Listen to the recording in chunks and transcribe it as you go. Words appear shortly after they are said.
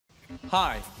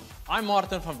Hi, I'm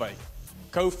Martin van Wyk,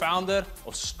 co-founder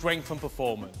of Strength and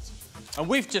Performance. And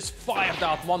we've just fired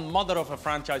out one mother of a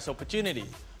franchise opportunity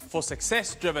for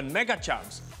success-driven mega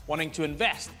chums wanting to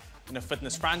invest in a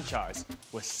fitness franchise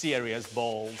with serious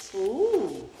balls.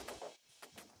 Ooh.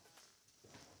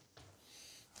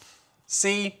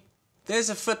 See, there's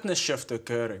a fitness shift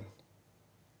occurring.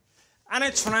 And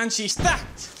it's financially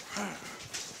stacked.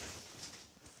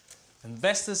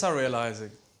 Investors are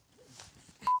realizing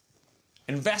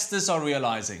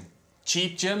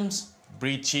cheap gyms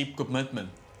breed cheap commitment,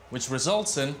 which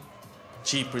results in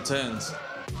cheap returns.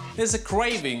 There's a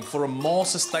craving for a more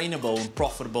sustainable and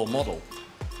profitable model,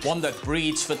 one that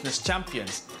breeds fitness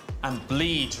champions and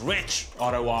bleeds rich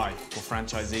ROI for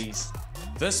franchisees.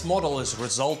 This model is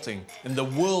resulting in the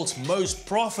world's most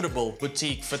profitable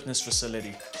boutique fitness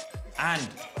facility. And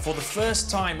for the first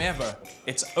time ever,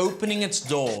 it's opening its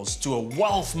doors to a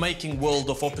wealth-making world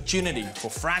of opportunity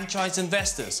for franchise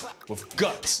investors with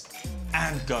guts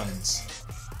and guns.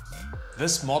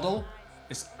 This model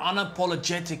is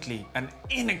unapologetically and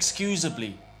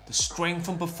inexcusably the Strength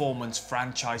and Performance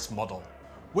franchise model.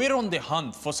 We're on the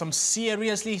hunt for some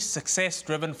seriously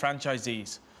success-driven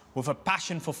franchisees with a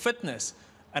passion for fitness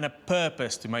and a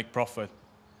purpose to make profit.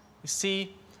 You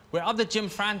see, where other gym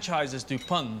franchises do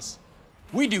puns,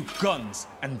 we do guns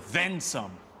and then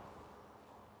some.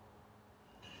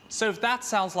 So if that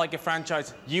sounds like a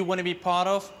franchise you want to be part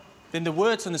of, then the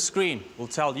words on the screen will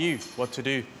tell you what to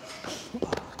do.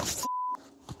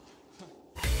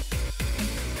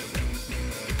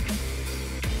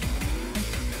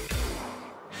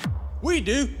 We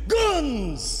do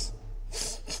guns!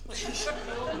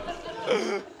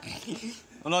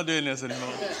 I'm not doing this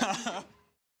anymore.